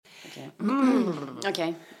Okej.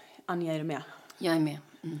 Okej. Anja, är du med? Jag är med.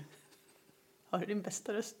 Har du din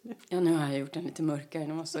bästa röst nu? Ja, nu har jag gjort den lite mörkare.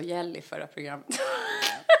 Den var så gäll i förra programmet.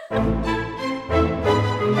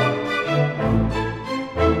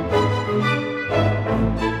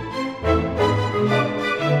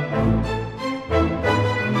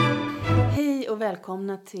 Hej och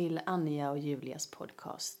välkomna till Anja och Julias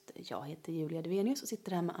podcast. Jag heter Julia Duvenius och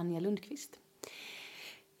sitter här med Anja Lundqvist.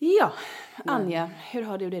 Ja, Anja, hur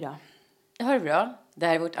har du det idag? Jag har det bra. Det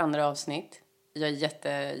här är vårt andra avsnitt. Jag är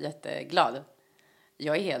jätteglad.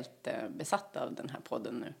 Jag är helt besatt av den här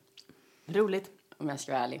podden nu. Roligt. Om jag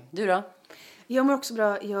ska vara ärlig. Du då? Jag mår också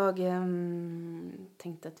bra. Jag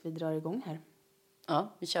tänkte att vi drar igång här.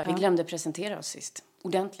 Ja, vi kör. Vi glömde presentera oss sist.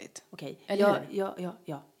 Ordentligt. Okej. Eller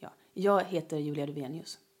Ja. Jag heter Julia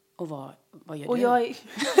Duvenius. Och vad gör Och du? jag är...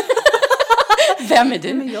 Vem är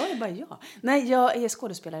du? Men jag är bara jag. Nej, jag är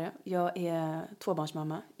skådespelare. Jag är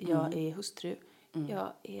tvåbarnsmamma. Jag är hustru.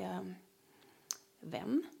 Jag är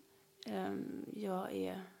vän.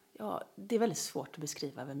 Det är väldigt svårt att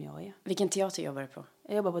beskriva vem jag är. Vilken teater jobbar du på?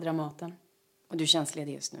 Jag jobbar på Dramaten. Och du är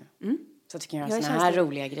tjänstledig just nu? Så att du kan göra Jag är såna här tjänstledig.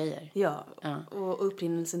 roliga grejer? Ja, och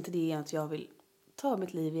upprinnelsen till det är att jag vill ta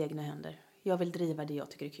mitt liv i egna händer. Jag vill driva det jag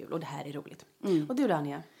tycker är kul och det här är roligt. Och du,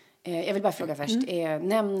 Anja? Jag vill bara fråga först.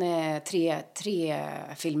 Nämn tre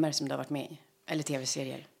filmer som du har varit med i. Eller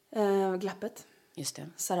tv-serier. Glappet. Just det.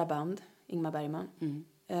 Saraband. Ingmar Bergman.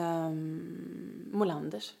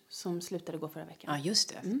 Molanders som slutade gå förra veckan. Ja, just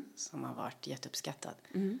det. Som har varit jätteuppskattad.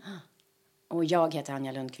 Och jag heter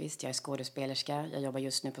Anja Lundqvist. Jag är skådespelerska. Jag jobbar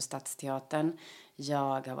just nu på Stadsteatern.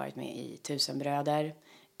 Jag har varit med i Tusenbröder.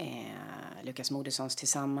 Lukas Moodyssons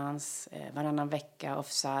Tillsammans. Varannan vecka,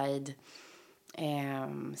 Offside.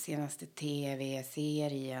 Senaste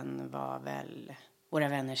tv-serien var väl Våra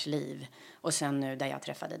vänners liv. Och sen nu där jag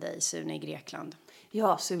träffade dig, Sune i Grekland.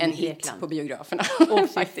 Ja, Sune en i Grekland. hit på biograferna. Åh,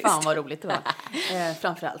 fy fan vad roligt det var.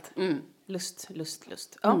 Framförallt. Lust.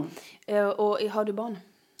 Ja. Och har du barn?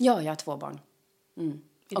 Ja, jag har 2 barn.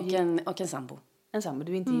 Och en sambo. En sambo,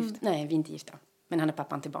 du är inte gift? Nej, vi är inte gifta. Men han är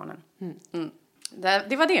pappan till barnen.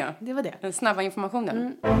 Det var det. Det var det. Den snabba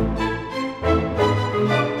informationen.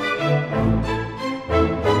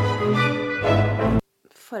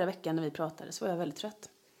 Förra veckan när vi pratade så var jag väldigt trött.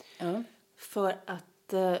 Ja. För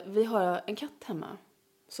att vi har en katt hemma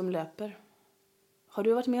som löper. Har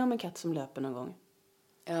du varit med om en katt som löper någon gång?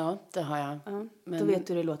 Ja, det har jag. Ja, Men... Då vet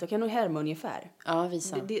du hur det låter. Jag kan nog härma ungefär. Ja,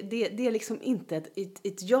 visa. Det är liksom inte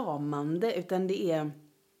ett jamande utan det är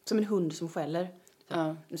som en hund som skäller.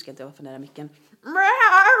 Så, nu ska jag inte vara för nära micken.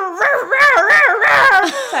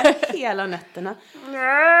 Så här, hela nätterna.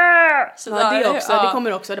 Så det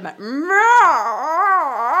kommer också de här.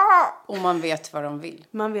 Och man vet vad de vill.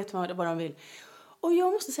 Man vet vad de vill. Och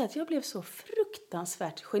jag måste säga att jag blev så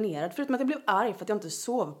fruktansvärt generad. Förutom att jag blev arg för att jag inte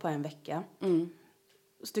sov på en vecka.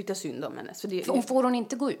 Så tyckte jag synd om henne. Så Får hon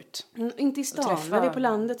inte gå ut? Inte i stan. När vi är på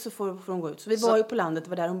landet så får hon gå ut. Så vi var ju på landet, det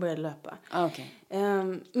var där hon började löpa. Okay.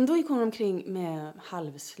 Men då gick hon omkring med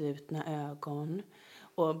halvslutna ögon.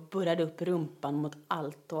 Och burrade upp rumpan mot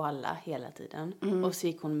allt och alla hela tiden. Och så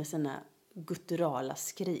gick hon med sina gutturala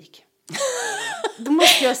skrik. Då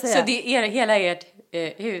måste jag säga. Så det är hela ert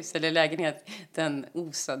hus eller lägenhet, den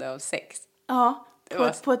osade av sex? Ja,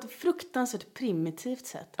 på ett fruktansvärt primitivt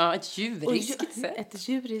sätt. Ja, ett djuriskt sätt. Ett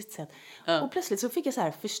djuriskt sätt. Ja. Och plötsligt så fick jag så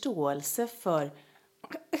här förståelse för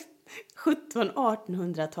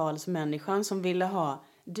 1700-1800-talsmänniskan som ville ha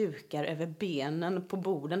dukar över benen på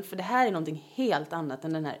borden. För det här är någonting helt annat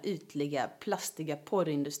än den här ytliga, plastiga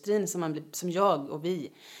porrindustrin som jag och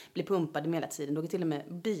vi blir pumpade med hela tiden. Det går till och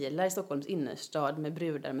med bilar i Stockholms innerstad med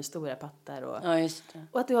brudar med stora pattar. Ja, just det.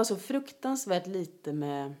 Och att det har så fruktansvärt lite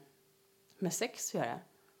med sex att göra.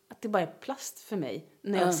 Att det bara är plast för mig.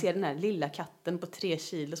 När jag ser den här lilla katten på 3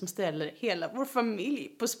 kilo som ställer hela vår familj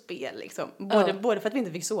på spel. Liksom. Både för att vi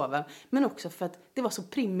inte fick sova. Men också för att det var så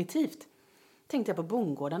primitivt. Tänkte jag på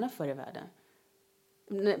bondgårdarna förr i världen.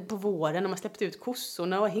 På våren när man släppte ut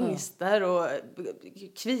kossorna och hingstar och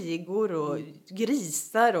kvigor och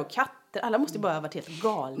grisar och katter. Alla måste bara ha varit helt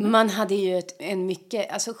galna. Man hade ju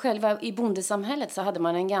alltså själva i bondesamhället så hade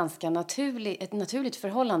man ett naturligt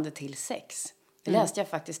förhållande till sex. Det läste jag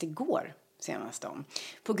faktiskt igår senast om.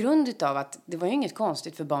 På grund utav att det var ju inget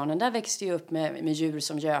konstigt för barnen. Där växte ju upp med djur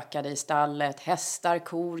som gökade i stallet. Hästar,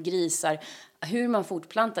 kor, grisar. Hur man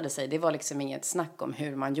fortplantade sig, det var liksom inget snack om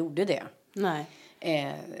hur man gjorde det. Nej.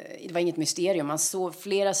 Det var inget mysterium. Man såg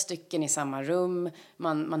flera stycken i samma rum.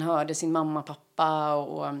 Man hörde sin mamma, pappa.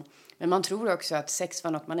 Men man tror också att sex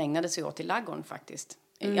var något man ägnade sig åt i ladugården faktiskt.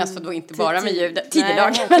 Alltså då inte bara med ljud.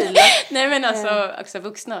 Tidelag. Nej men alltså också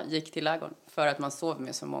vuxna gick till ladugården För att man sover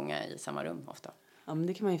med så många i samma rum ofta. Ja, men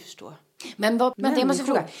det kan man ju förstå. Men jag måste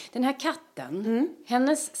fråga. Den här katten,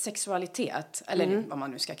 hennes sexualitet, eller vad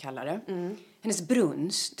man nu ska kalla det, hennes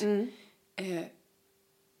brunst,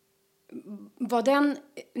 var den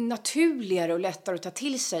naturligare och lättare att ta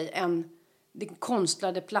till sig än den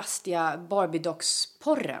konstlade plastiga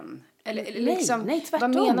Barbie-docksporren? Eller liksom, nej,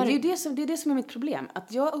 tvärtom. Vad menar du? Det är det som är mitt problem.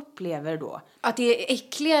 Att jag upplever då... Att det är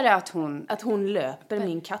äckligare att hon löper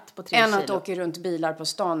min katt på 3 kilo. Än att åka runt bilar på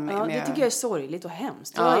stan med... Ja, det tycker jag är sorgligt och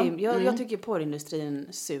hemskt. Ja. Jag tycker porrindustrin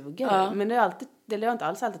suger. Ja. Men det har jag inte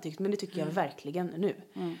alls alltid tyckt, men det tycker jag verkligen nu.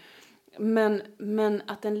 Men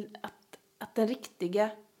att den riktiga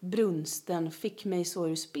brunsten fick mig så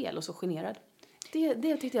ur spel och så generad.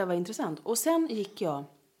 Det tyckte jag var intressant. Och sen gick jag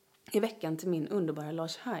i veckan till min underbara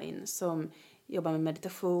Lars Hein som jobbar med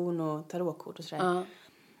meditation och tarotkort och sådär.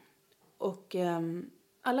 Och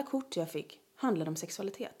alla kort jag fick handlade om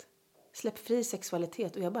sexualitet. Släpp fri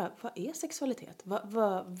sexualitet. Och jag bara, vad är sexualitet?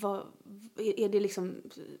 Är det liksom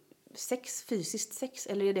sex, fysiskt sex?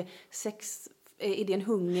 Eller är det sex... Är det en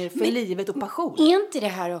hunger för livet och passion? Är inte det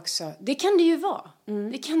här också? Det kan det ju vara.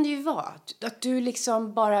 Det kan det ju vara. Att du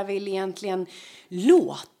liksom bara vill egentligen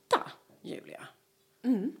låta, Julia.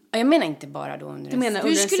 Jag menar inte bara då under... Du menar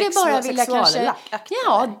du skulle bara vilja kanske... akt,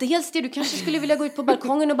 ja, dels det. Du kanske skulle vilja gå ut på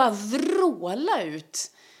balkongen och bara vråla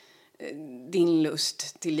ut din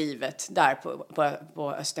lust till livet där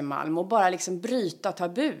på Östermalm. Och bara liksom bryta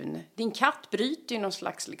tabun. Din katt bryter ju någon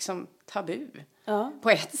slags liksom tabu. Ja. På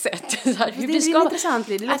ett sätt. Det är intressant.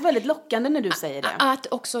 Det låter väldigt lockande när du säger det.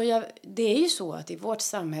 Att också, det är ju så att i vårt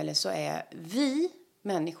samhälle så är vi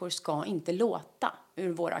människor ska inte låta ur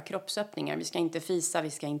våra kroppsöppningar. Vi ska inte fisa, vi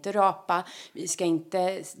ska inte rapa, vi ska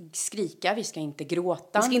inte skrika, vi ska inte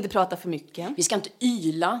gråta. Vi ska inte prata för mycket. Vi ska inte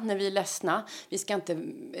yla när vi är ledsna. Vi ska inte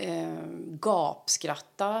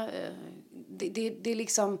gapskratta. Det är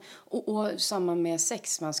liksom, och samma med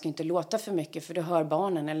sex, man ska inte låta för mycket för det hör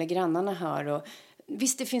barnen eller grannarna hör. Och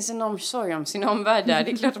visst, det finns en omsorg om sin omvärld där.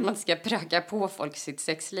 Det är klart att man ska pracka på folk sitt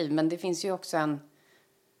sexliv, men det finns ju också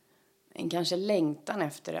en kanske längtan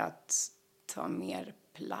efter att ta mer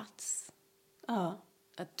plats. Ja.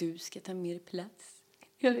 Att du ska ta mer plats.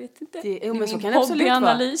 Jag vet inte. Det är min så kan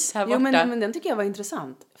hobbyanalys här borta. Men den tycker jag var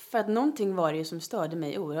intressant. För att någonting var det ju som störde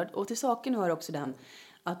mig oerhört. Och till saken hör också den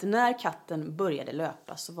att när katten började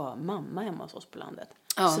löpa så var mamma hemma hos oss på landet.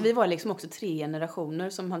 Ja. Så vi var liksom också 3 generationer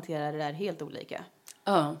som hanterade det där helt olika.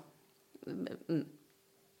 Ja.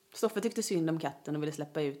 Stoffe tyckte synd om katten och ville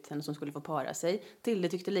släppa ut henne som skulle få para sig. Tilde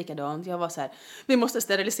tyckte likadant. Jag var så här, vi måste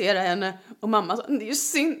sterilisera henne. Och mamma sa, det är ju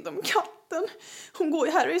synd om katten. Hon går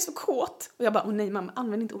ju här och är så kåt. Och jag bara, nej mamma,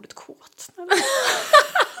 använd inte ordet kåt.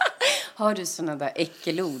 Har du såna där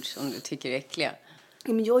äckelord som du tycker är äckliga?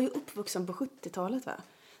 Ja, men jag är ju uppvuxen på 70-talet, va?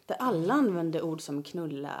 Där alla använde ord som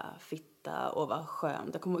knulla, fitta och var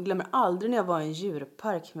skön. Jag glömmer aldrig när jag var i en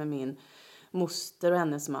djurpark med min moster och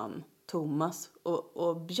hennes man Thomas.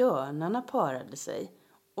 Och björnarna parade sig.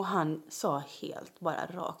 Och han sa helt bara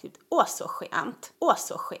rakt ut, åh så skönt, åh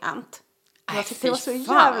så skönt. Jag tyckte det var så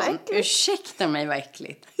jävla äckligt. Ursäkta mig, vad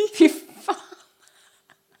äckligt. Fy fan.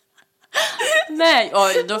 Nej,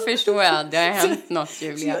 då förstår jag. Det har hänt något,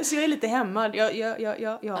 Julia. Så jag är lite hämmad.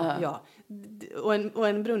 Ja. Och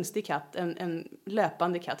en brunstig katt, en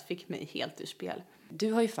löpande katt fick mig helt ur spel.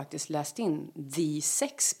 Du har ju faktiskt läst in The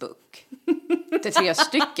Sex Book. Det är 3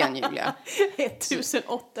 stycken, Julia.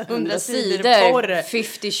 1800 sidor porr.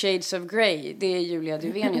 50 Shades of Grey. Det är Julia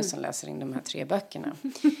Duvenius som läser in de här 3 böckerna.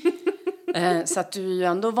 Så att du är ju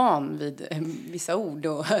ändå van vid vissa ord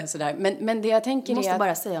och sådär. Men det jag tänker är måste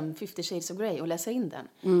bara säga om 50 Shades of Grey och läsa in den.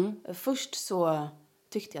 Först så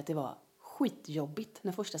tyckte jag att det var skitjobbigt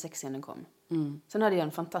när första sexscenen kom. Sen hade jag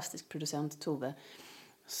en fantastisk producent, Tove,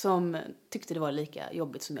 som tyckte det var lika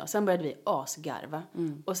jobbigt som jag. Sen började vi asgarva.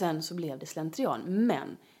 Och sen så blev det slentrian.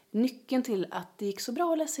 Men nyckeln till att det gick så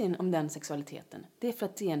bra att läsa in om den sexualiteten, det är för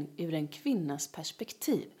att det är ur en kvinnas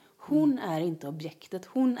perspektiv. Hon är inte objektet,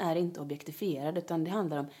 hon är inte objektifierad, utan det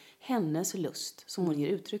handlar om hennes lust som hon ger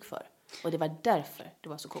uttryck för. Och det var därför det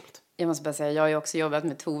var så coolt. Jag måste bara säga, jag har ju också jobbat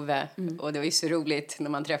med Tove och det var ju så roligt när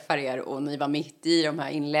man träffar er och ni var mitt i de här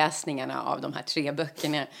inläsningarna av de här 3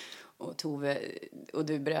 böckerna. Och Tove, och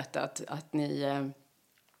du berättade att ni...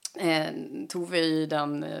 Tove är ju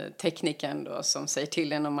den tekniken då som säger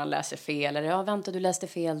till en om man läser fel. Eller ja, vänta, du läste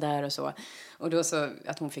fel där och så. Och då så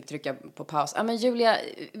att hon fick trycka på paus. Ja, men Julia,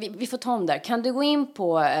 vi får ta om där. Kan du gå in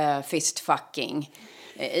på fistfucking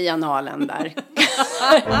i analen där?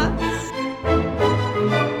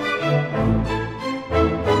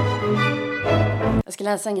 Jag ska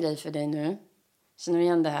läsa en grej för dig nu. Känner du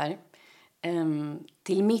igen det här?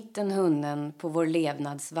 Till mitten hunnen på vår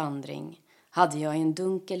levnadsvandring hade jag i en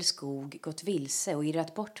dunkel skog gått vilse och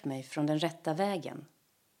irrat bort mig från den rätta vägen.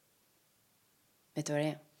 Vet du vad det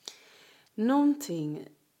är? Någonting...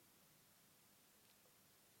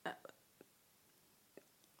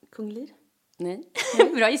 Kung Lear? Nej,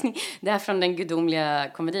 bra gissning. Det är från den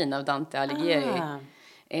gudomliga komedin av Dante Alighieri.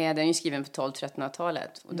 Den är ju skriven på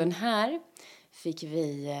 1200-1300-talet. Och den här fick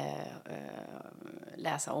vi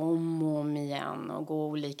läsa om och om igen och gå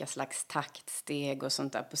olika slags taktsteg och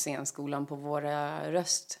sånt där på scenskolan på våra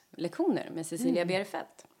röstlektioner med Cecilia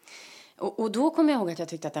Bierfeldt. Och då kom jag ihåg att jag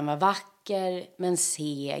tyckte att den var vacker men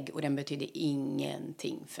seg och den betydde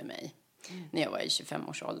ingenting för mig när jag var i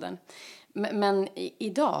 25-årsåldern. Men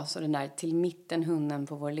idag så den där till mitten hunnen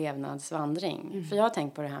på vår levnadsvandring. För jag har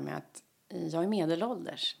tänkt på det här med att jag är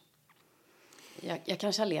medelålders. Jag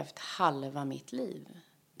kanske har levt halva mitt liv.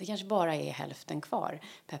 Det kanske bara är hälften kvar.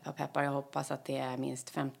 Peppar, peppar, jag hoppas att det är minst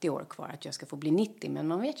 50 år kvar. Att jag ska få bli 90, men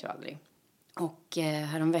man vet ju aldrig. Och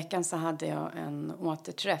häromveckan så hade jag en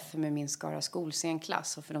återträff med min Skara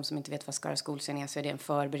skolscenklass. Och för de som inte vet vad Skara skolscen är så är det en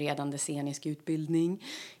förberedande scenisk utbildning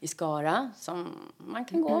i Skara. Som man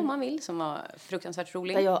kan gå om man vill, som var fruktansvärt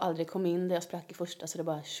rolig. Där jag aldrig kom in, där jag sprack i första så det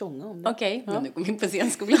bara tjonga om det. Okej, men du kom in på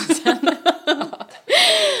scenskolan sen.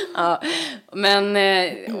 Ja, men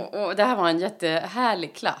och det här var en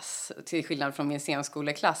jättehärlig klass till skillnad från min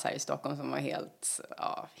scenskoleklass här i Stockholm som var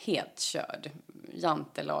helt körd.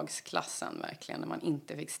 Jantelagsklassen verkligen, när man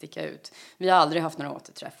inte fick sticka ut. Vi har aldrig haft några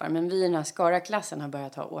återträffar, men vi i den här Skara-klassen har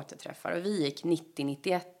börjat ha återträffar och vi gick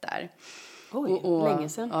 90-91 där. Oj, länge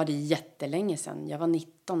sedan. Ja, det är jättelänge sedan. Jag var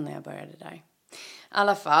 19 när jag började där. I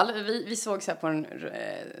alla fall, vi såg så här på en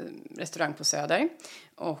restaurang på Söder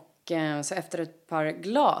och så efter ett par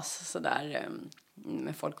glas så där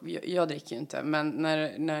med folk, jag dricker ju inte, men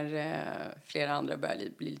när flera andra började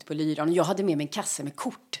bli lite på lyran och jag hade med mig en kasse med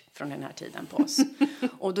kort från den här tiden på oss.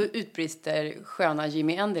 Och då utbrister sköna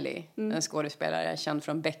Jimmy Endely, en skådespelare känd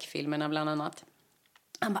från Beck-filmerna bland annat.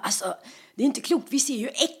 Han bara, alltså, det är inte klokt, vi ser ju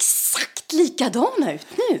exakt likadana ut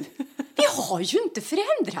nu. Vi har ju inte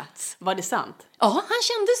förändrats. Var det sant? Ja, han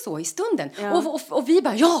kände så i stunden. Ja. Och vi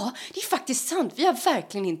bara, ja, det är faktiskt sant. Vi har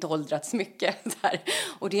verkligen inte åldrats mycket. Där.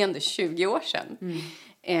 Och det är ändå 20 år sedan.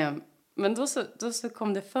 Men då så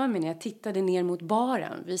kom det för mig när jag tittade ner mot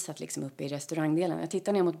baren. Vi satt liksom uppe i restaurangdelen. Jag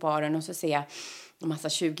tittade ner mot baren och så ser jag en massa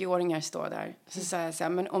 20-åringar stå där. Så sa jag så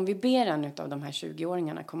här, men om vi ber en av de här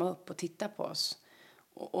 20-åringarna komma upp och titta på oss.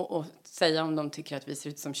 Och säga om de tycker att vi ser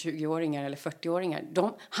ut som 20-åringar eller 40-åringar.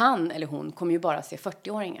 Han eller hon kommer ju bara se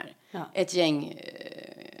 40-åringar. Ja. Ett gäng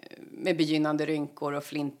med begynnande rynkor och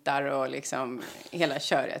flintar och liksom hela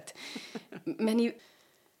köret. Men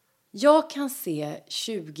jag kan se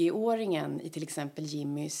 20-åringen i till exempel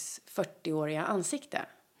Jimmys 40-åriga ansikte.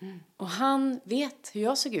 Och han vet hur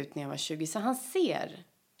jag såg ut när jag var 20. Så han ser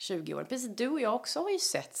 20 år. Precis, du och jag också har ju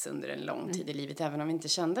setts under en lång tid i livet, även om vi inte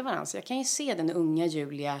kände varandra. Så jag kan ju se den unga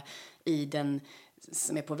Julia i den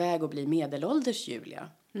som är på väg att bli medelålders Julia.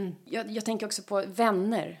 Jag tänker också på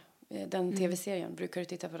Vänner, den tv-serien. Brukar du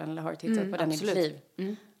titta på den eller har du tittat på den absolut. i ditt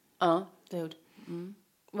liv? Ja. Det gjorde.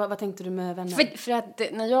 Vad tänkte du med Vänner? För att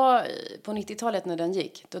när jag, på 90-talet när den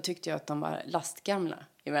gick, då tyckte jag att de var lastgamla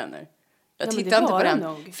i Vänner. Jag tittade inte på den.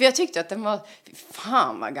 Nog. För jag tyckte att den var...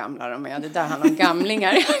 Fan vad gamla de är. Det där handlar om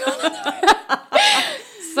gamlingar.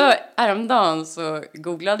 Så häromdagen så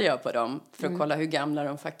googlade jag på dem. För att kolla hur gamla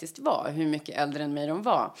de faktiskt var. Hur mycket äldre än mig de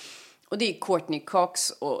var. Och det är Courtney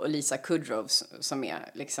Cox och Lisa Kudrow som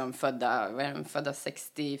är liksom födda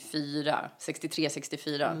 64. 63,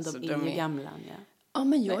 64. Men så de är ju gamla. Ja. Ja,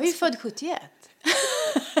 men jag är ju född 71.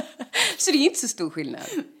 Så det är inte så stor skillnad.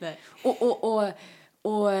 Nej.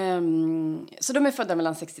 Så de är födda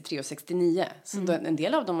mellan 63 och 69. Så en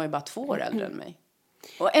del av dem var ju bara 2 år äldre än mig.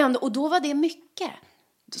 Och då var det mycket.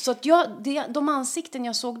 Så att de ansikten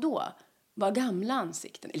jag såg då var gamla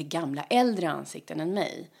ansikten. Eller äldre ansikten än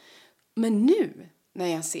mig. Men nu när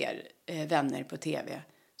jag ser Vänner på tv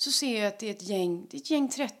så ser jag att det är ett gäng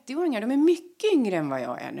 30-åringar. De är mycket yngre än vad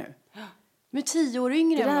jag är nu. Med 10 år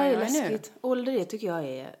yngre än vad jag är nu. Det där är läskigt. Ålder det tycker jag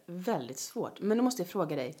är väldigt svårt. Men då måste jag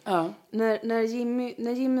fråga dig. Ja. När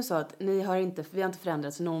Jimmy sa att vi har inte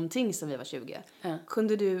förändrats någonting sedan vi var 20. Ja.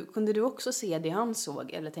 Kunde du också se det han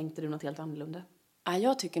såg? Eller tänkte du något helt annorlunda? Ja,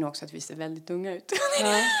 jag tycker nog också att vi ser väldigt unga ut.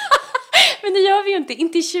 Ja. Men det gör vi ju inte.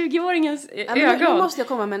 Inte i 20-åringens ögon. Nu måste jag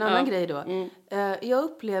komma med en annan grej då. Jag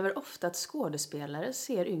upplever ofta att skådespelare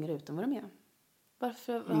ser yngre ut än vad de är.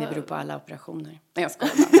 Varför? Det beror på alla operationer. Nej, jag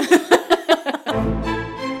skojar.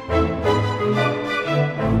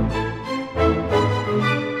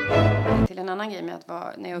 Till en annan grej med att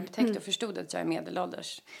vara, när jag upptäckte och förstod att jag är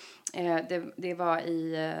medelålders. Det var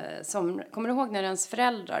kommer du ihåg när ens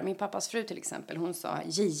föräldrar, min pappas fru till exempel, hon sa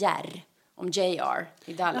JR om JR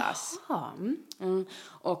i Dallas. Jaha.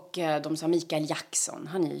 Och de sa Michael Jackson.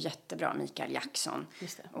 Han är ju jättebra, Michael Jackson.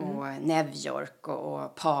 Just det. Och New York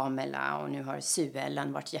och Pamela. Och nu har Sue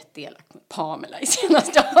Ellen varit jätteelak med Pamela i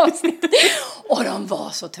senaste avsnittet. Och de var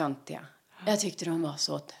så töntiga. Jag tyckte de var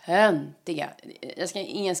så töntiga.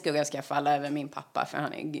 Ingen skugga ska falla över min pappa, för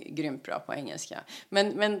han är grymt bra på engelska.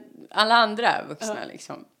 Men alla andra vuxna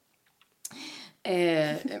liksom.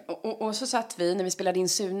 Och så satt vi när vi spelade in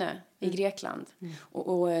Sune i Grekland.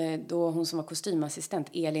 Och då hon som var kostymassistent,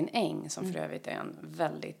 Elin Eng, som för övrigt är en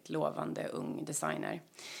väldigt lovande ung designer.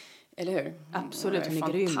 Eller hur? Absolut, hon är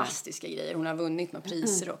grym. Fantastiska grejer. Hon har vunnit med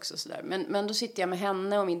priser också. Sådär. Men då sitter jag med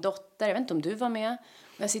henne och min dotter. Jag vet inte om du var med.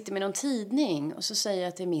 Och jag sitter med någon tidning och så säger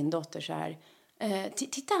jag till min dotter så här: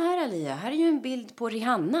 titta här, Alia, här är ju en bild på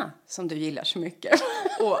Rihanna som du gillar så mycket.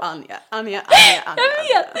 Och Anja. Jag vet!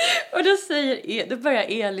 Och då börjar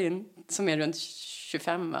Elin, som är runt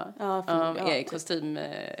 25, är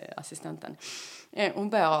kostymassistenten. Hon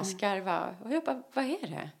börjar askarva. Och jag bara, vad är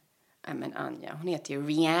det? Nej men Anja, hon heter ju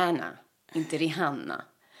Rihanna, inte Rihanna.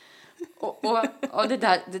 Och det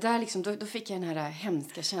där liksom, då fick jag den här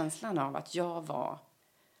hemska känslan av att jag var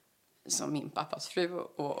som min pappas fru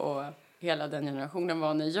och hela den generationen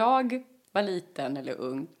var när jag var liten eller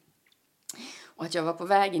ung. Och att jag var på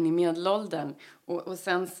väg in i medelåldern. Och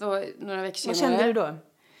sen så, några veckor senare... Vad kände du då?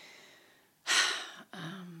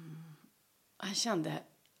 Jag kände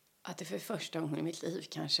att det för första gången i mitt liv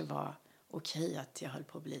kanske var okej att jag höll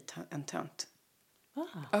på att bli en tönt.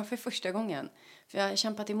 Ja, för första gången. För jag har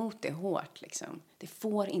kämpat emot det hårt liksom. Det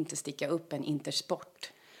får inte sticka upp en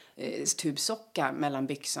Intersport tubsocka mellan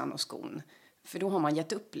byxan och skon. För då har man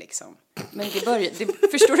gett upp liksom. Men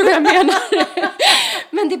förstår du vad jag menar?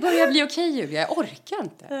 Men det börjar bli okej, Julia. Jag orkar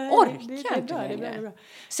inte. Det är bra.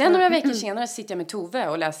 Sen några veckor senare sitter jag med Tove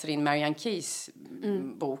och läser in Marianne Keys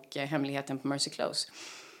bok Hemligheten på Mercy Close.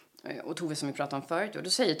 Och Tove som vi pratade om förut. Och då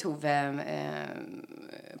säger Tove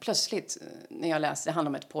plötsligt när jag läser, det handlar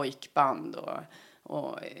om ett pojkband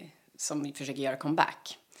och som försöker göra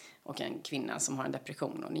comeback. Och en kvinna som har en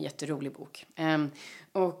depression. Och en jätterolig bok.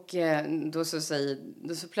 Då så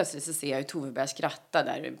plötsligt så ser jag hur Tove börjar skratta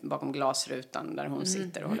där bakom glasrutan. Där hon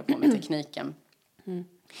sitter och håller på med tekniken.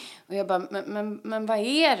 Och jag bara, men vad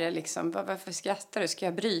är det liksom? Varför skrattar du? Ska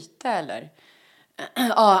jag bryta eller?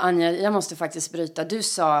 Ja, Anja, jag måste faktiskt bryta. Du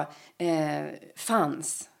sa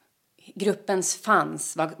fans. Gruppens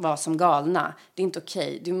fans var som galna. Det är inte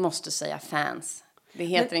okej. Du måste säga fans. Det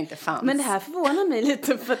heter inte fans. Men det här förvånar mig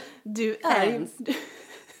lite för att du är ju...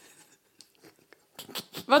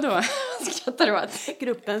 Vadå? Skrattar du åt?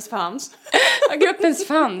 Gruppens fans. Ja, gruppens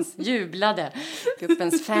fans jublade.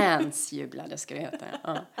 Gruppens fans jublade, ska det heta.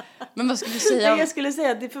 Ja. Men vad skulle du säga? Jag skulle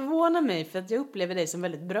säga att det förvånar mig för att jag upplever dig som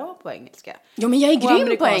väldigt bra på engelska. Jo, men jag är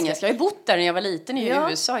grym på engelska. Jag har bott där när jag var liten i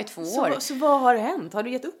USA i 2 år. Så vad har hänt? Har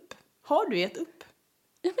du gett upp?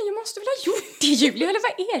 Ja, men jag måste väl ha gjort det, Julia. Eller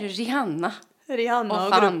vad är det? Rihanna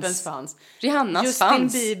och gruppens fans. Rihannas Justin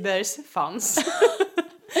fans. Biebers fans.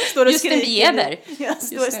 Justin Bieber. Ja,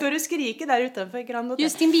 står och skriker där utanför Grand Hotel.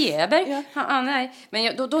 Justin Bieber. Ja. Nej.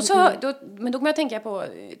 Men då kommer jag tänka på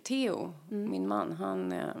Theo, min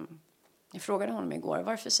man. Jag frågade honom igår,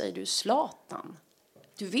 varför säger du Zlatan?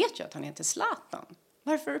 Du vet ju att han heter Zlatan.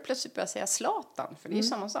 Varför har du plötsligt börjat säga Zlatan? För det är ju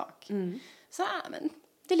samma sak. Så men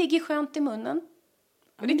det ligger skönt i munnen.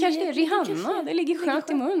 Och det kanske är Rihanna. Det ligger skönt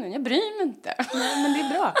i munnen. Jag bryr mig inte. Nej, men det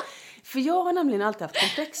är bra. För jag har nämligen alltid haft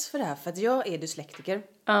komplex för det här. För att jag är dyslektiker.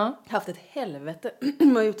 Jag har haft ett helvete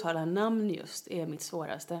med att uttala namn just. Är mitt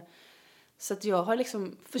svåraste. Så att jag har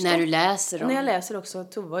liksom förstått. När du läser dem. När jag läser också.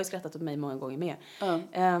 Tove har ju skrattat åt mig många gånger med.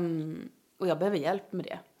 Och jag behöver hjälp med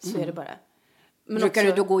det. Så är det bara. Men brukar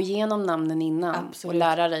du då gå igenom namnen innan? Absolut. Och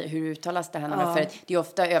lära dig hur uttalas det här namnet? För det är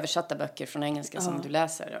ofta översatta böcker från engelska som du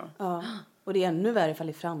läser. Ja. Och det är ännu värre ifall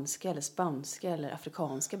det är franska eller spanska eller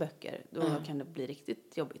afrikanska böcker. Då kan det bli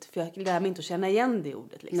riktigt jobbigt. För jag lär mig inte att känna igen det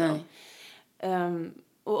ordet. Liksom.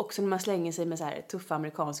 Och också när man slänger sig med så här tuffa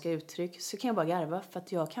amerikanska uttryck så kan jag bara garva. För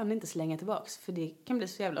att jag kan inte slänga tillbaks. För det kan bli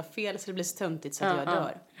så jävla fel så det blir så töntigt så att jag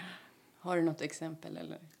dör. Har du något exempel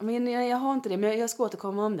eller? Men jag har inte det, men jag ska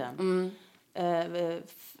återkomma om den.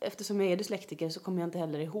 Eftersom jag är dyslektiker så kommer jag inte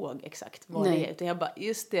heller ihåg exakt vad det är. Utan jag bara,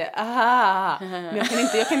 just det, aha. Men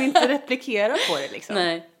jag kan inte replikera på det liksom.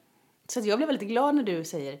 Nej. Så att jag blev väldigt glad när du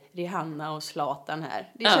säger Rihanna och Zlatan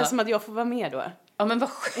här. Det känns som att jag får vara med då. Ja, men vad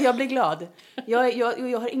jag blir glad.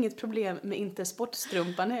 Jag har inget problem med inte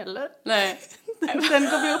sportstrumpan heller. Nej. Den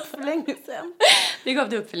gav vi upp för länge sedan. Det gav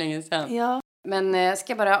du upp för länge sedan. Ja. Men jag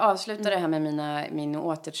ska bara avsluta det här med min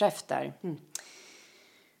återträff där.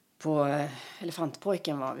 På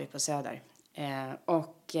Elefantpojken var vi på Söder.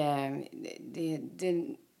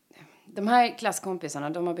 De här klasskompisarna,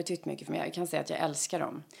 de har betytt mycket för mig. Jag kan säga att jag älskar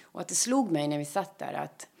dem. Och att det slog mig när vi satt där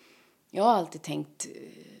att jag har alltid tänkt...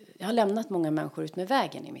 Jag har lämnat många människor ut med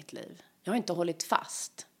vägen i mitt liv. Jag har inte hållit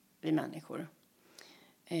fast vid människor.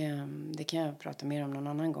 Det kan jag prata mer om någon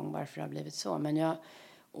annan gång varför det har blivit så. Men jag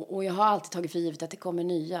har alltid tagit för givet att det kommer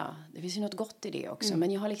nya. Det finns ju något gott i det också.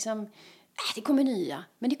 Men jag har liksom... det kommer nya.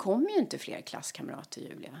 Men det kommer ju inte fler klasskamrater,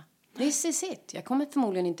 Julia. This is it. Jag kommer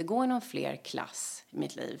förmodligen inte gå i någon fler klass i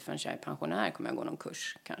mitt liv. Förrän jag är pensionär kommer jag gå någon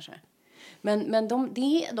kurs kanske. Men det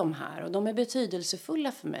är de här. Och de är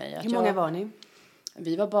betydelsefulla för mig. Hur många var ni?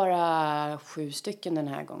 Vi var bara 7 stycken den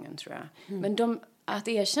här gången tror jag. Men att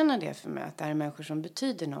erkänna det för mig. Att det här är människor som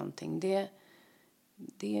betyder någonting. Det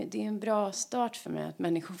är en bra start för mig. Att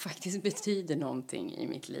människor faktiskt betyder någonting i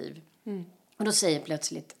mitt liv. Och då säger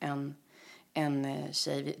plötsligt en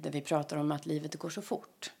tjej där vi pratar om att livet går så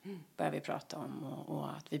fort. Börjar vi prata om.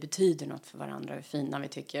 Och att vi betyder något för varandra. Hur fina vi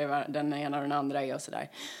tycker den ena och den andra är och sådär.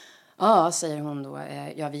 Ja, säger hon då.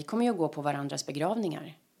 Ja, vi kommer ju gå på varandras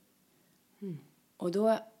begravningar. Och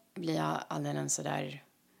då blir jag alldeles sådär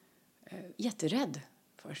jätterädd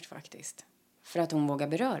först faktiskt. För att hon vågar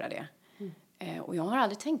beröra det. Och jag har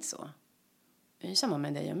aldrig tänkt så. Det är ju samma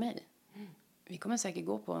med dig och mig. Vi kommer säkert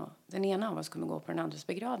gå på... Den ena av oss kommer gå på den andras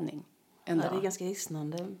begravning. Ja, det är ganska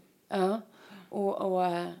hisnande. Ja.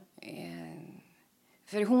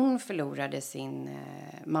 För hon förlorade sin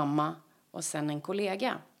mamma och sen en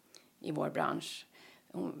kollega i vår bransch.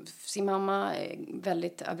 Sin mamma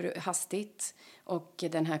väldigt hastigt och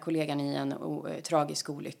den här kollegan i en tragisk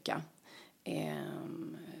olycka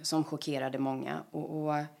som chockerade många.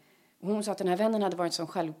 Och hon sa att den här vännen hade varit en så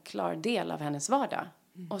självklar del av hennes vardag.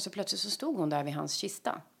 Och så plötsligt så stod hon där vid hans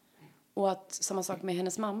kista. Och att samma sak med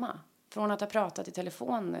hennes mamma. Från att ha pratat i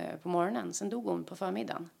telefon på morgonen. Sen dog hon på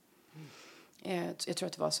förmiddagen. Jag tror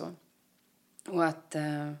att det var så. Och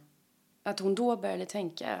att hon då började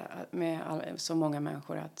tänka med så många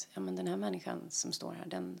människor. Att ja, men den här människan som står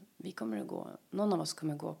här. Någon av oss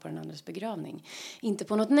kommer gå på den andras begravning. Inte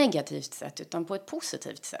på något negativt sätt. Utan på ett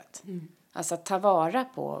positivt sätt. Alltså att ta vara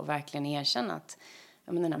på och verkligen erkänna att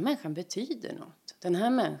ja, men den här människan betyder något. Den här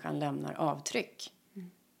människan lämnar avtryck.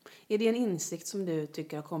 Är det en insikt som du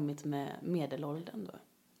tycker har kommit med medelåldern då?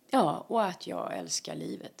 Ja, och att jag älskar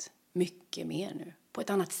livet mycket mer nu. På ett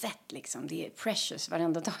annat sätt liksom. Det är precious,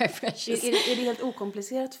 varenda dag är precious. Är det helt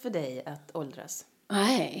okomplicerat för dig att åldras?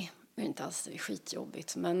 Nej, det är inte alls. Det är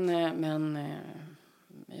skitjobbigt. Men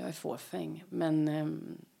jag är fåfäng. Men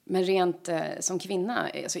rent som kvinna,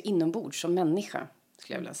 alltså inombords som människa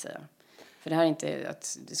skulle jag vilja säga. För det här är inte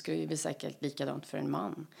att det skulle ju bli säkert likadant för en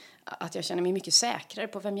man. Att jag känner mig mycket säkrare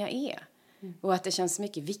på vem jag är. Och att det känns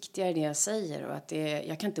mycket viktigare det jag säger. Och att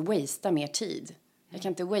jag kan inte wastea mer tid. Jag kan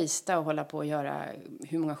inte wastea och hålla på och göra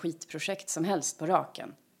hur många skitprojekt som helst på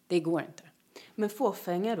raken. Det går inte. Men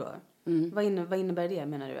fåfänga då? Vad innebär det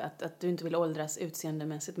menar du? Att du inte vill åldras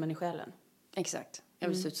utseendemässigt men i själen? Exakt. Jag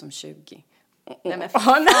vill se ut som 20. Nej men fan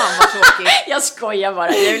vad tråkigt. Jag skojar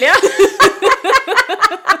bara, Julia.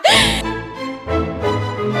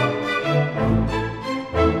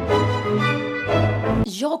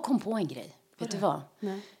 Jag kom på en grej. Vet du vad?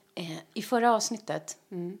 Nej. I förra avsnittet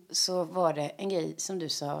så var det en grej som du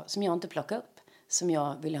sa som jag inte plockade upp. Som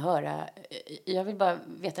jag ville höra. Jag vill bara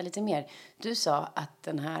veta lite mer. Du sa att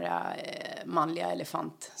den här manliga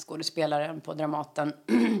elefantskådespelaren på Dramaten...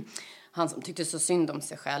 Han som tyckte så synd om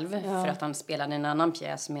sig själv. För att han spelade en annan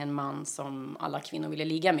pjäs med en man som alla kvinnor ville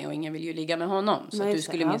ligga med. Och ingen ville ju ligga med honom. Så att du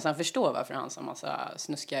skulle minsann förstå varför han sa massa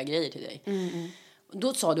snuskiga grejer till dig.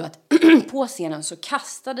 Då sa du att på scenen så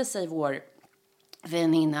kastade sig vår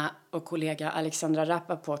väninna och kollega Alexandra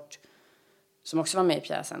Rappaport, som också var med i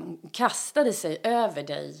pjäsen, hon kastade sig över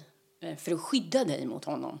dig för att skydda dig mot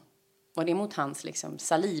honom. Var det mot hans liksom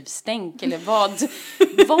salivstänk eller vad?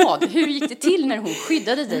 Hur gick det till när hon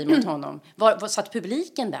skyddade dig mot honom? Satt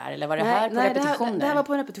publiken där eller var det här på repetition? Det här var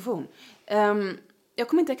på en repetition. Jag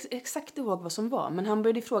kommer inte exakt ihåg vad som var, men han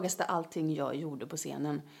började ifrågasätta allting jag gjorde på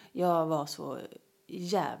scenen. Jag var så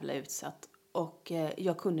jävla utsatt och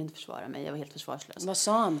jag kunde inte försvara mig. Jag var helt försvarslös. Vad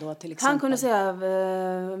sa han då till exempel? Han kunde säga,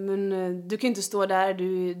 men du kan inte stå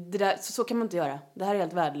där, så kan man inte göra. Det här är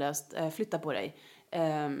helt värdelöst, flytta på dig.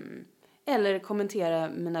 Eller kommentera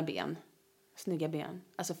mina ben. Snygga ben.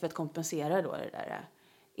 Alltså för att kompensera då det där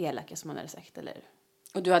elaka som man hade sagt. Eller...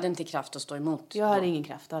 Och du hade inte kraft att stå emot? Jag hade ingen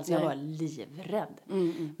kraft alls. Jag var livrädd.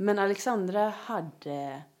 Men Alexandra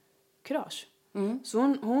hade kurage. Så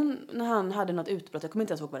hon, när han hade något utbrott, jag kommer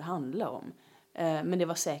inte ens ihåg vad det handlade om. Men det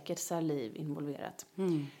var säkert saliv involverat.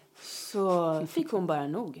 Så fick hon bara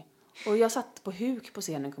nog. Och jag satt på huk på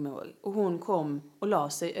scenen, kommer jag ihåg. Och hon kom och la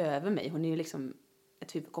sig över mig. Hon är ju liksom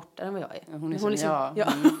ett huvud kortare än vad jag är. Hon är som liksom, jag.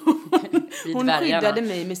 Hon skyddade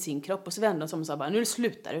mig med sin kropp. Och så vände hon sig om och sa bara, nu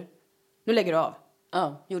slutar du. Nu lägger du av.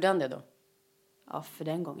 Ja, gjorde han det då? Ja, för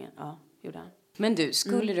den gången. Ja, gjorde han. Men du,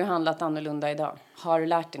 skulle du handlat annorlunda idag? Har du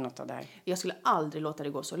lärt dig något av det här? Jag skulle aldrig låta det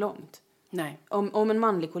gå så långt. Nej. Om en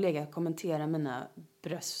manlig kollega kommenterar mina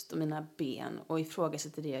bröst och mina ben och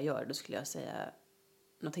ifrågasätter det jag gör, då skulle jag säga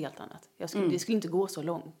något helt annat. Det skulle inte gå så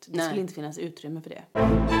långt. Det skulle inte finnas utrymme för det.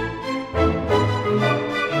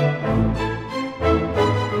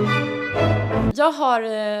 Jag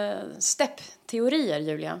har steppteorier,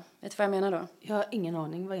 Julia. Vet du vad jag menar då? Jag har ingen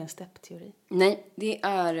aning. Vad är en steppteori? Nej, det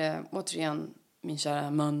är återigen min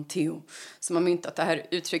kära man Theo som har myntat det här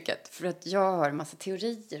uttrycket. För att jag har en massa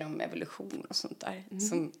teorier om evolution och sånt där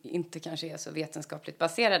som inte kanske är så vetenskapligt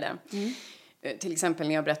baserade. Till exempel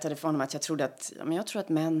när jag berättade för honom att jag tror att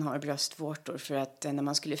män har bröstvårtor för att när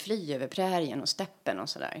man skulle fly över prärien och steppen och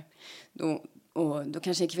sådär. Då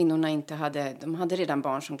kanske kvinnorna inte de hade redan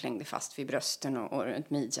barn som klängde fast vid brösten och runt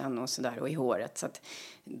midjan och sådär och i håret. Så att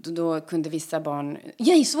då kunde vissa barn,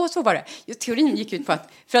 så var det. Just teorin gick ut på att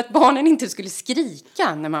för att barnen inte skulle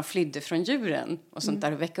skrika när man flydde från djuren och sånt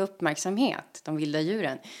där och väcka uppmärksamhet, de vilda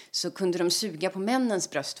djuren, så kunde de suga på männens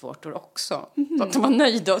bröstvårtor också. Så att de var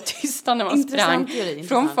nöjda och tysta när man sprang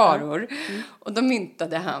från faror. Och då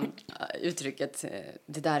myntade han uttrycket,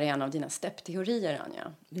 det där är en av dina steppteorier,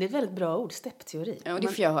 Anja. Det är ett väldigt bra ord, steppteori. Ja, och det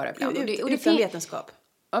får jag höra ibland. Utan vetenskap.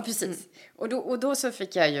 Ja, precis. Och då så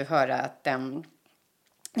fick jag ju höra att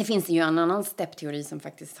det finns ju en annan steppteori som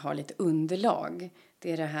faktiskt har lite underlag.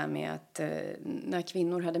 Det är det här med att när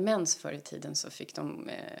kvinnor hade mens förr i tiden så fick de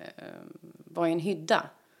vara i en hydda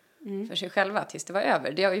för sig själva tills det var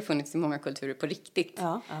över. Det har ju funnits i många kulturer på riktigt.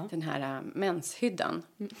 Ja. Den här menshyddan.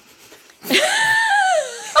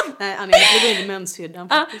 Nej, Annika, det går in i menshyddan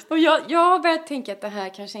faktiskt. Och jag har börjat tänka att det här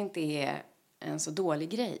kanske inte är en så dålig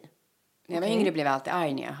grej. När jag var yngre blev jag alltid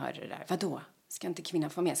arg när jag hörde det där. Vadå? Ska inte kvinnan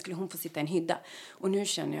få med? Skulle hon få sitta i en hydda? Och nu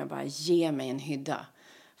känner jag bara, ge mig en hydda.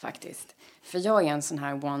 Faktiskt. För jag är en sån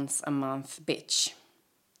här once a month bitch.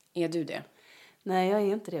 Är du det? Nej, jag är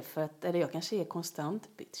inte det. Eller jag kanske är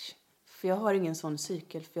konstant bitch. För jag har ingen sån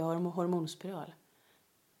cykel, för jag har en hormonspiral.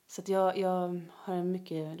 Så att jag har en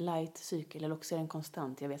mycket light cykel, eller också är den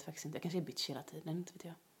konstant. Jag vet faktiskt inte. Jag kanske är bitch hela tiden, inte vet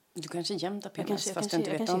jag. Du kanske jämt har PMS fast du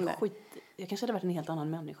inte vet om det. Jag kanske hade varit en helt annan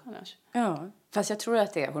människa annars. Ja, fast jag tror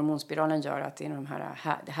att hormonspiralen gör att det är de här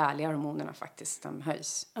härliga hormonerna faktiskt de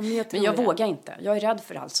höjs. Ja, men jag vågar inte. Jag är rädd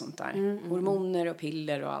för allt sånt där. Hormoner och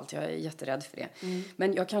piller och allt. Jag är jätterädd för det.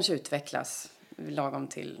 Men jag kanske utvecklas lagom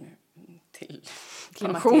till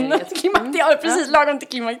klimakteriet. Ja, precis. Lagom till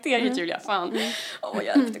klimakteriet, Julia. Fan.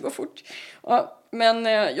 Hjälp, det går fort. Ja, men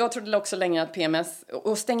jag trodde också länge att PMS...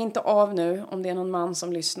 Och stäng inte av nu om det är någon man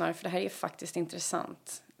som lyssnar. För det här är faktiskt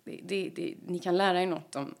intressant. Ni kan lära er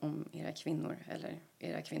något om era kvinnor. Eller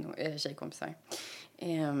era tjejkompisar.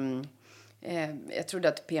 Jag trodde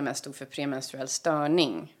att PMS stod för premenstruell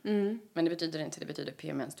störning. Men det betyder inte. Det betyder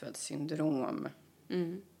premenstruellt syndrom.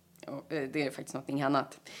 Och det är faktiskt något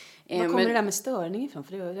annat. Var kommer det där med störning ifrån?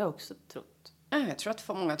 För det har jag också trott. Jag tror att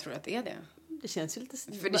många tror att det är det. Det känns ju lite...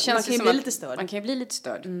 För det känns man kan ju bli lite störd. Man kan ju bli lite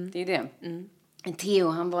störd. Det är det. Theo,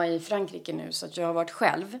 han var i Frankrike nu så att jag har varit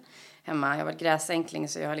själv hemma. Jag har varit gräsänkling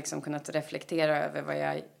så jag har liksom kunnat reflektera över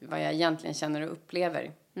vad jag egentligen känner och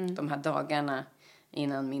upplever. De här dagarna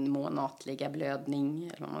innan min månatliga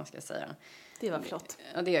blödning, eller vad man ska säga. Det var flott.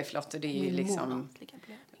 Ja, det är flott och det är ju liksom...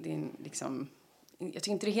 Det är liksom... Jag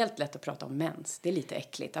tycker inte det är helt lätt att prata om mens. Det är lite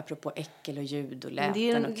äckligt, apropå äckel och ljud och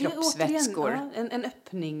läten och kroppsvätskor. En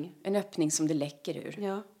öppning. En öppning som det läcker ur.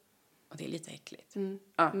 Ja. Och det är lite äckligt.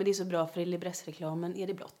 Ja. Men det är så bra för i Libresse-reklamen är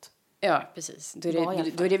det blått. Ja, precis. Då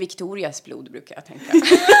är det Victorias blod, brukar jag tänka.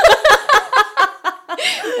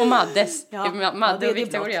 Och Maddes. Ja. Madde och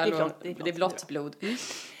Victoria. Det är blått blod.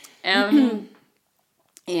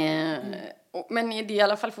 Men det är i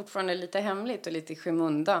alla fall fortfarande lite hemligt och lite i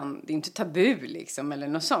skymundan. Det är inte tabu liksom eller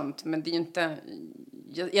något sånt. Men det är ju inte...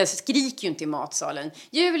 Jag skriker ju inte i matsalen.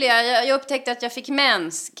 Julia, jag upptäckte att jag fick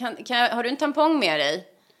mens. Har du en tampong med dig?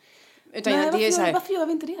 Utan Nej, det är så här, varför gör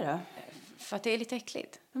vi inte det då? För att det är lite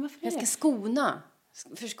äckligt. Men varför jag ska skona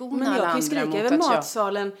men alla andra. Men jag kan skrika över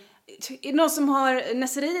matsalen. Är det någon som har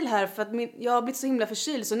Neseril här för att jag har blivit så himla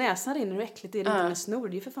förkyld så näsan rinner och äckligt. Det är det inte med snor.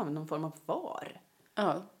 Det är ju för fan någon form av var.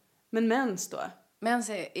 Ja. Men mens då? Mens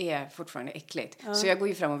är fortfarande äckligt. Så jag går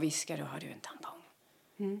ju fram och viskar och har du en tampong?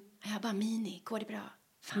 Jag bara, Mini, går det bra?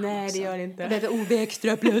 Nej, det gör det inte. Jag behöver OB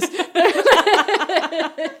extra plus.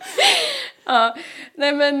 Ja,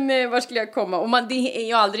 nej men var skulle jag komma? Och det är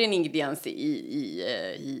ju aldrig en ingrediens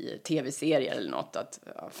i tv-serier eller något att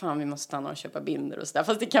fan vi måste stanna och köpa bilder och sådär.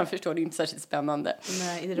 Fast det kan jag förstå, det är inte särskilt spännande.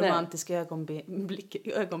 Nej, i det romantiska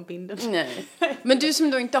ögonbindeln. Nej. Men du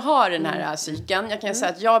som då inte har den här psyken, jag kan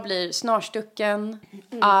säga att jag blir snarstucken,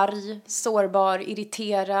 arg, sårbar,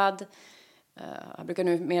 irriterad. Jag brukar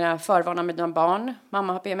nu mera förvarna med mina barn.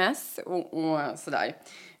 Mamma har PMS och sådär.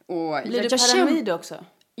 Och blir du paranoid också?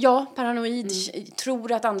 Ja, paranoid.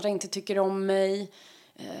 Tror att andra inte tycker om mig.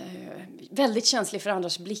 Väldigt känslig för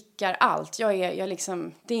andras blickar. Allt. Jag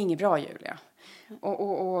liksom, det är inget bra, Julia.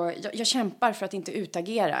 Och jag kämpar för att inte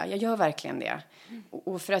utagera. Jag gör verkligen det.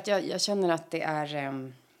 Och för att jag känner att det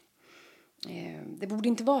är... det borde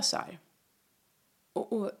inte vara så här.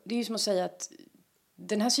 Och det är ju som att säga att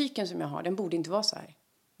den här psyken som jag har, den borde inte vara så här.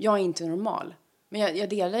 Jag är inte normal. Men jag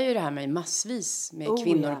delar ju det här med massvis med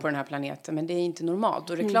kvinnor på den här planeten. Men det är inte normalt.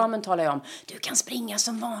 Och reklamen talar ju om, du kan springa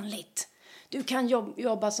som vanligt. Du kan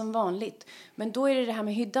jobba som vanligt. Men då är det här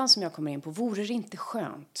med hyddan som jag kommer in på. Vore det inte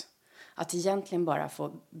skönt att egentligen bara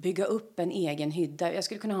få bygga upp en egen hydda? Jag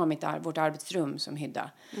skulle kunna ha vårt arbetsrum som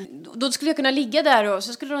hydda. Då skulle jag kunna ligga där och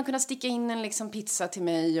så skulle de kunna sticka in en liksom pizza till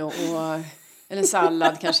mig. Eller en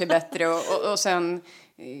sallad kanske är bättre. Och sen...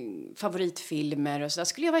 favoritfilmer och så där.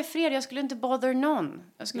 Skulle jag vara i fred, jag skulle inte bother någon.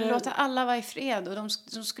 Jag skulle låta alla vara i fred och de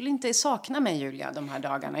skulle inte sakna mig, Julia, de här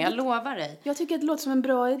dagarna. Jag lovar dig. Jag tycker att det låter som en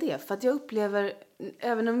bra idé, för att jag upplever,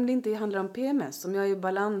 även om det inte handlar om PMS, om jag är i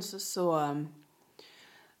balans så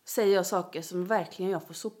säger jag saker som verkligen jag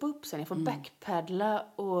får sopa upp sen. Jag får backpaddla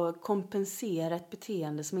och kompensera ett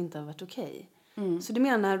beteende som inte har varit okej. Så det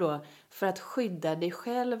menar då för att skydda dig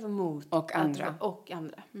själv mot och andra.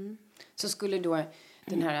 Så skulle då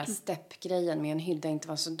den här steppgrejen med en hydda inte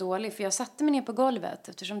var så dålig. För jag satte mig ner på golvet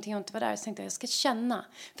eftersom Theo inte var där. Så tänkte jag ska känna.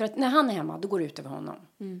 För att när han är hemma, då går det ut över honom.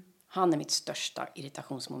 Han är mitt största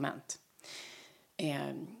irritationsmoment.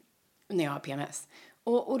 När jag har PMS.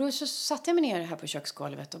 Och då så satte jag mig ner här på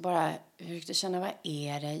köksgolvet och bara försökte känna, vad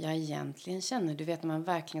är det jag egentligen känner? Du vet när man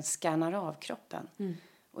verkligen scannar av kroppen.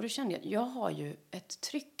 Och då kände jag har ju ett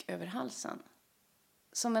tryck över halsen.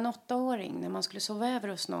 Som en 8-åring när man skulle sova över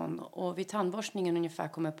hos någon och vid tandborstningen ungefär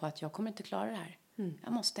kommer på att jag kommer inte klara det här.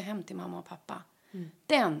 Jag måste hem till mamma och pappa.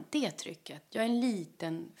 Det trycket. Jag är en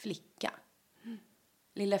liten flicka.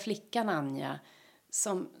 Lilla flickan Anja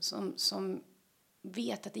som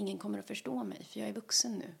vet att ingen kommer att förstå mig för jag är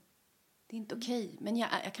vuxen nu. Det är inte okej. Men jag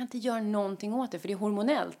kan inte göra någonting åt det för det är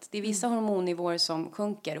hormonellt. Det är vissa hormonnivåer som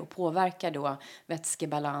sjunker och påverkar då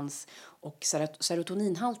vätskebalans och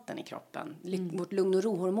serotoninhalten i kroppen. Vårt lugn- och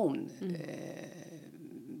rohormon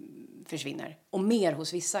försvinner. Och mer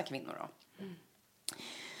hos vissa kvinnor då.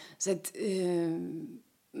 Så att,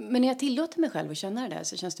 men när jag tillåter mig själv att känna det där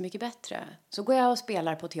så känns det mycket bättre. Så går jag och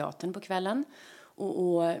spelar på teatern på kvällen.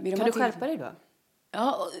 Kan du skärpa dig då?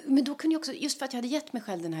 Ja, men då kunde jag också, just för att jag hade gett mig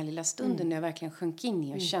själv den här lilla stunden när jag verkligen sjönk in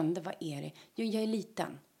i och kände, vad är det? Jag är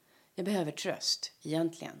liten. Jag behöver tröst,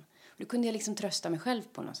 egentligen. Och då kunde jag liksom trösta mig själv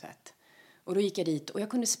på något sätt. Och då gick jag dit och jag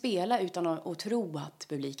kunde spela utan att tro att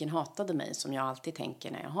publiken hatade mig, som jag alltid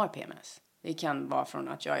tänker när jag har PMS. Det kan vara från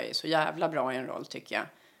att jag är så jävla bra i en roll, tycker jag.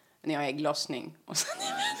 När jag är ägglossning. Och sen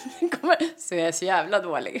så är jag så jävla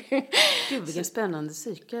dålig. Gud, vilken spännande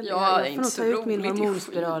cykel. Ja, jag får nog ta ut min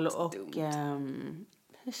hormonspiral och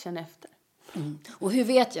känna efter. Och hur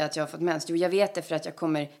vet jag att jag har fått mens? Jo, jag vet det för att jag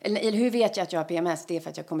kommer... Eller hur vet jag att jag har PMS? Det är för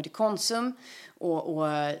att jag kommer till Konsum. Och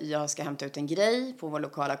jag ska hämta ut en grej på vår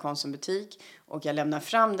lokala Konsumbutik. Och jag lämnar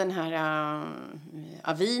fram den här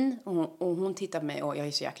avin. Och hon tittar på mig. Och jag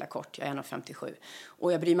är så jäkla kort. Jag är 1,57.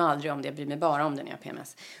 Och jag bryr mig aldrig om det. Jag bryr mig bara om det när jag har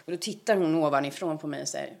PMS. Och då tittar hon ovanifrån på mig och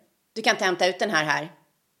säger... Du kan inte hämta ut den här.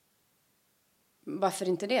 Varför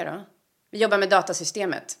inte det då? Vi jobbar med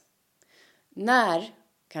datasystemet. När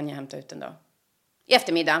kan jag hämta ut den då? I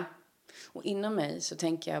eftermiddag. Och inom mig så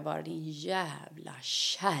tänker jag bara, din jävla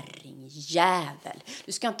kärringjävel.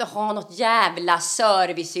 Du ska inte ha något jävla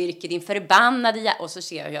serviceyrke, din förbannade jävel. Och så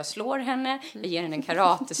ser jag hur jag slår henne. Jag ger henne en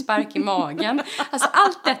karatespark i magen. Alltså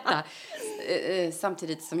allt detta.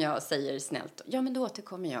 Samtidigt som jag säger snällt, ja men då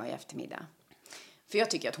återkommer jag i eftermiddag. För jag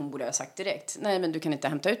tycker att hon borde ha sagt direkt, nej men du kan inte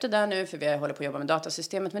hämta ut det där nu för vi håller på att jobba med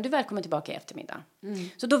datasystemet. Men du är välkommen tillbaka i eftermiddag.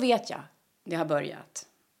 Så då vet jag, det har börjat.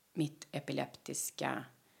 Mitt epileptiska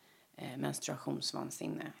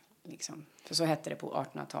menstruationsvansinne. Liksom. För så hette det på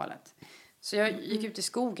 1800-talet. Så jag gick ut i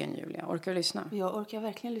skogen, Julia. Orkar du lyssna? Jag orkar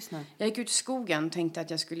verkligen lyssna. Jag gick ut i skogen och tänkte att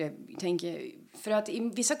jag skulle tänka... För att i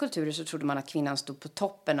vissa kulturer så trodde man att kvinnan stod på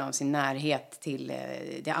toppen av sin närhet till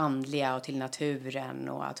det andliga och till naturen.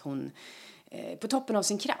 Och att hon på toppen av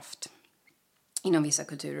sin kraft inom vissa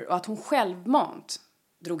kulturer. Och att hon självmant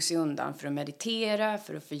drog sig undan för att meditera,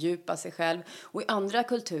 för att fördjupa sig själv. Och i andra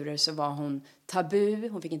kulturer så var hon tabu.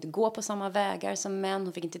 Hon fick inte gå på samma vägar som män.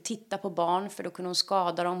 Hon fick inte titta på barn för då kunde hon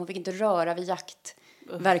skada dem. Hon fick inte röra vid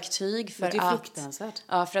jaktverktyg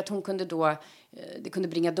för för att hon kunde då, det kunde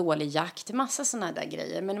bringa dålig jakt. Massa sådana där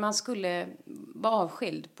grejer. Men man skulle vara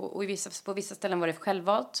avskild. Och på vissa ställen var det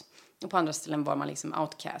självvalt. Och på andra ställen var man liksom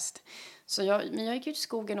outcast. Så jag gick ut i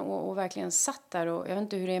skogen och verkligen satt där. Och jag vet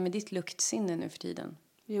inte hur det är med ditt luktsinne nu för tiden.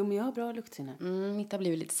 Jo, men jag har bra luktsinne. Mitt har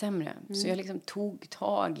blivit lite sämre. Så jag liksom tog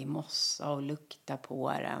tag i mossa och luktade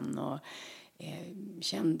på den. Och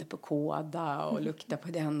kände på kåda och luktade på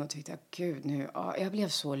den. Och tyckte att gud nu, jag blev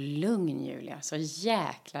så lugn, Julia. Så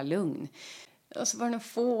jäkla lugn. Och så var det några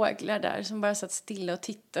fåglar där som bara satt stilla och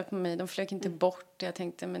tittade på mig. De flög inte bort. Jag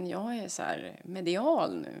tänkte, men jag är så här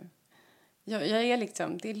medial nu. Jag är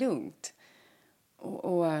liksom, det är lugnt.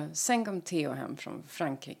 Och sen kom Theo hem från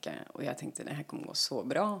Frankrike. Och jag tänkte, det här kommer gå så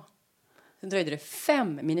bra. Sen dröjde det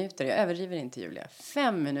 5 minuter. Jag överdriver inte, Julia.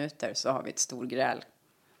 5 minuter så har vi ett stor gräl.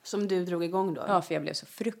 Som du drog igång då? Ja, för jag blev så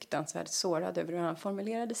fruktansvärt sårad över hur han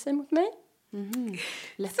formulerade sig mot mig.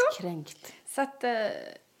 Lättkränkt. Så att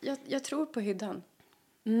jag tror på hyddan.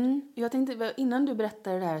 Jag tänkte, innan du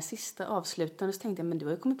berättade det här sista avslutande så tänkte jag, men du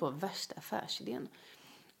har ju kommit på värsta affärsidén.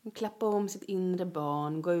 Klappa om sitt inre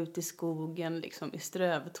barn, gå ut i skogen liksom, i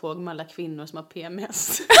strövtåg med alla kvinnor som har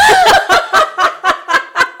PMS.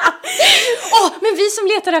 Men vi som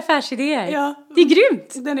letar affärsidéer. Ja. Det är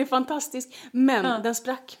grymt. Den är fantastisk, men den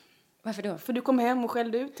sprack. Varför då? För du kom hem och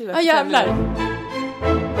skällde ut. Ja, jävlar.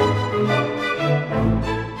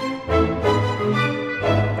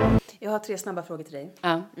 Jag har 3 snabba frågor till dig.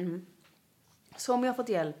 Ja. Som jag har fått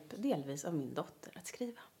hjälp delvis av min dotter att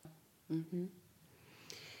skriva.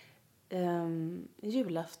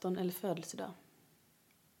 Julafton eller födelsedag?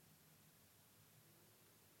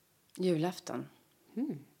 Julafton.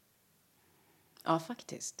 Ja,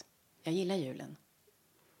 faktiskt. Jag gillar julen.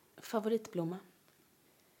 Favoritblomma?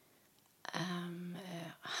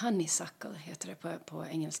 Honeysuckle heter det på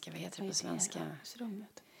engelska. Vad heter det på svenska? Ser de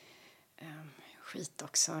ut? Skit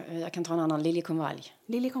också. Jag kan ta en annan. Liljekonvalj.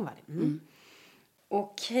 Liljekonvalj.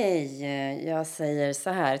 Okej, jag säger så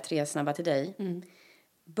här. 3 snabba till dig.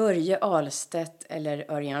 Börje Ahlstedt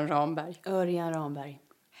eller Örjan Ramberg? Örjan Ramberg.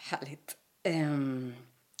 Härligt. En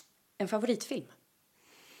favoritfilm?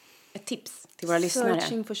 Ett tips till våra lyssnare.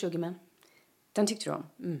 Searching for Sugar Man. Den tyckte du om?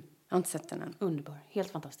 Jag har inte sett den än. Underbar.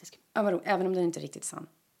 Helt fantastisk. Ja, vadå? Även om den inte är riktigt sann.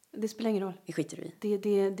 Det spelar ingen roll. Det skiter du i.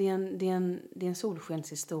 Det är en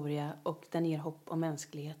solskenshistoria och den ger hopp om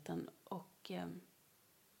mänskligheten. Och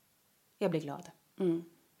jag blir glad.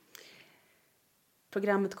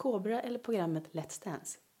 Programmet Cobra eller programmet Let's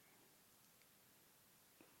Dance?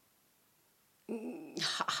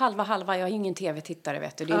 Halva. Jag är ingen tv-tittare,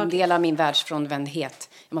 vet du. Det är en del av min världsfrånvändhet.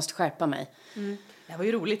 Jag måste skärpa mig. Det var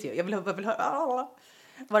ju roligt ju. Jag vill höra.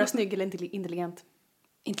 Vara snygg eller intelligent?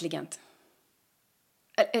 Intelligent.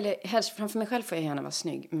 Eller helst framför mig själv får jag gärna vara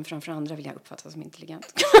snygg. Men framför andra vill jag uppfattas som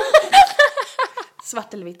intelligent.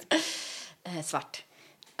 Svart eller vitt? Svart.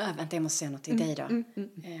 Vänta, jag måste säga något till dig då.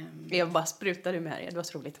 Jag bara sprutar med här. Det var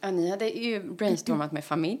så roligt. Ja, ni hade ju brainstormat med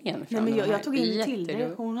familjen. Nej, men jag tog in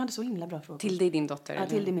Tilde. Hon hade så himla bra frågor. Tilde är din dotter? Ja,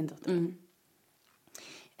 Tilde är min dotter.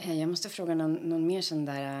 Jag måste fråga någon mer sån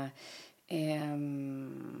där...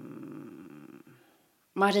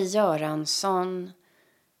 Marie Göransson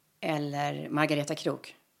eller Margareta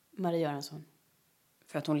Krook? Marie Göransson.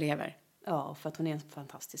 För att hon lever? Ja, för att hon är en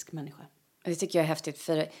fantastisk människa. Det tycker jag är häftigt.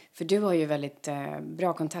 För du har ju väldigt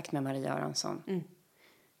bra kontakt med Marie Göransson.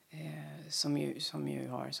 Som ju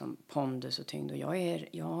har som pondus och tyngd. Och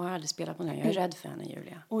jag har aldrig spelat på henne. Jag är rädd för henne,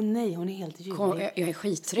 Julia. Nej, hon är helt ljuvlig. Jag är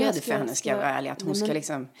skiträdd för henne, ska jag vara ärlig. Att hon ska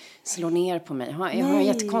liksom slå ner på mig. Jag har en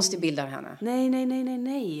jättekonstig bild av henne.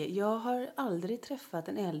 Nej. Jag har aldrig träffat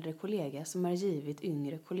en äldre kollega som har givit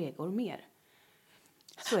yngre kollegor mer.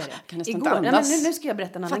 Så är det. Igår, nu ska jag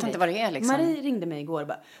berätta en annan grej. Inte vad det är, liksom. Marie ringde mig igår och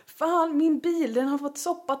bara, fan, min bil, den har fått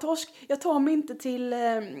soppatorsk. Jag tar mig inte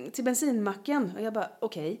till bensinmacken. Och jag bara,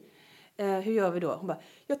 okej. Hur gör vi då? Hon bara,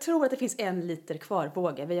 jag tror att det finns 1 liter kvar,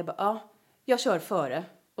 vågar vi? Jag bara, ja, jag kör före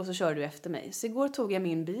och så kör du efter mig. Så igår tog jag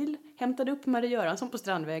min bil, hämtade upp Marie Göransson på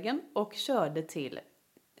Strandvägen och körde till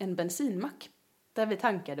en bensinmack där vi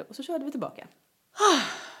tankade och så körde vi tillbaka.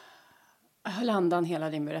 Jag höll andan hela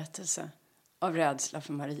din berättelse av rädsla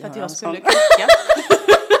för Marie Göransson. Att jag skulle klicka.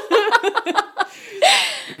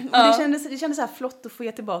 Det kändes så här flott att få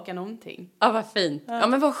ge tillbaka någonting. Ja, vad fint. Ja,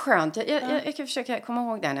 men vad skönt. Jag kan försöka komma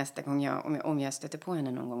ihåg det nästa gång om jag stöter på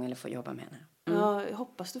henne någon gång eller får jobba med henne. Ja, jag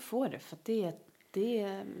hoppas du får det. För det är Det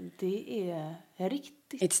är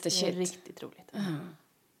riktigt, It's the shit. Riktigt roligt.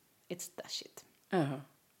 It's the shit.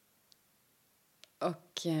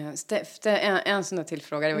 Och en sån där till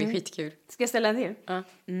fråga, det var ju skitkul. Ska jag ställa en till? Ja.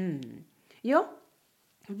 Ja.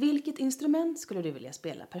 Vilket instrument skulle du vilja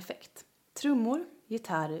spela perfekt? Trummor,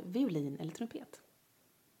 gitarr, violin eller trumpet?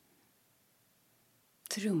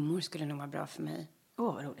 Trummor skulle nog vara bra för mig.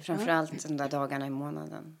 Vad roligt. Framförallt de där dagarna i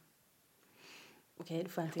månaden. Okej, då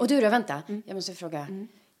får jag en till. Och du då, vänta. Jag måste fråga.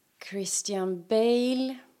 Christian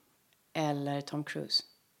Bale eller Tom Cruise?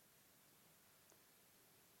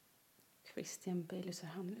 Christian Bale, hur ser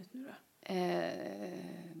han ut nu då?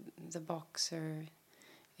 The Boxer.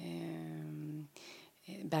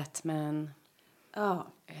 Batman.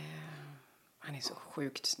 Ja, Han är så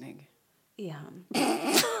sjukt snygg. är han.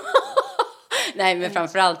 Nej, men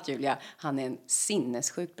framförallt Julia. Han är en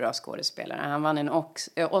sinnessjukt bra skådespelare. Han vann en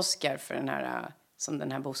Oscar för den här, som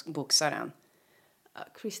den här boxaren. Ja,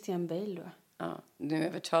 Christian Bale då. Ja, nu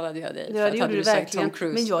övertalade jag dig. Ja, för att det hade gjorde du verkligen. Tom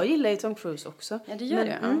Cruise. Men jag gillar ju Tom Cruise också. Ja, det gör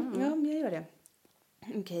det. Ja, men jag gör det.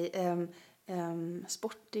 Okej,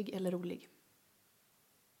 sportig eller rolig?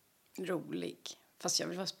 Rolig. Fast jag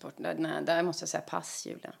vill vara sport. Nej, där måste jag säga pass,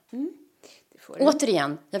 Julia. Det får du.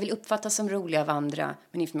 Återigen, jag vill uppfattas som rolig av andra.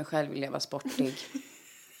 Men inför mig själv vill jag vara sportig.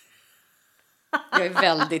 Jag är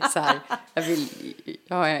väldigt så här.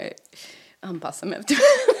 Jag anpassar mig efter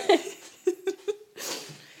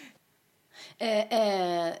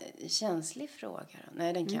känslig fråga då?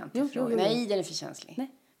 Nej, den kan jag inte fråga. Nej, den är för känslig.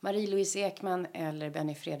 Nej. Marie-Louise Ekman eller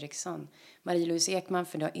Benny Fredriksson? Marie-Louise Ekman,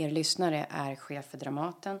 för er lyssnare, är chef för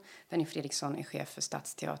Dramaten. Benny Fredriksson är chef för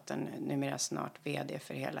Stadsteatern. Numera snart vd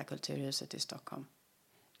för hela Kulturhuset i Stockholm.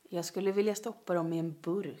 Jag skulle vilja stoppa dem i en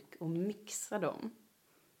burk och mixa dem.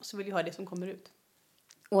 Och så vill jag ha det som kommer ut.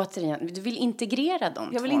 Återigen, du vill integrera dem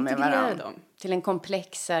Jag vill två med integrera varandra. dem. Till en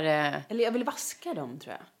komplexare... Eller jag vill vaska dem,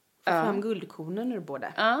 tror jag. Få fram guldkornen ur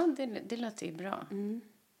båda. Ja, det låter ju bra.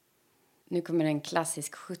 Nu kommer en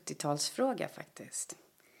klassisk 70-talsfråga faktiskt.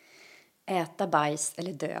 Äta bajs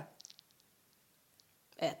eller dö?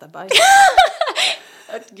 Äta bajs.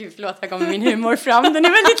 Gud, förlåt, här kommer min humor fram. Den är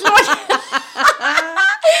väldigt låg.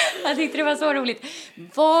 Jag tyckte det var så roligt.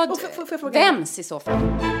 Får jag fråga? Vems i så fall?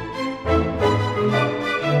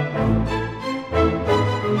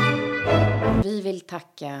 Vi vill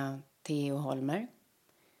tacka Theo Holmer,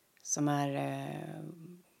 som är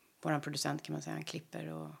vår producent, kan man säga. Han klipper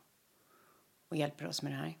och hjälper oss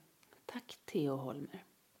med det här. Tack, Theo Holmer.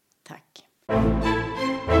 Tack.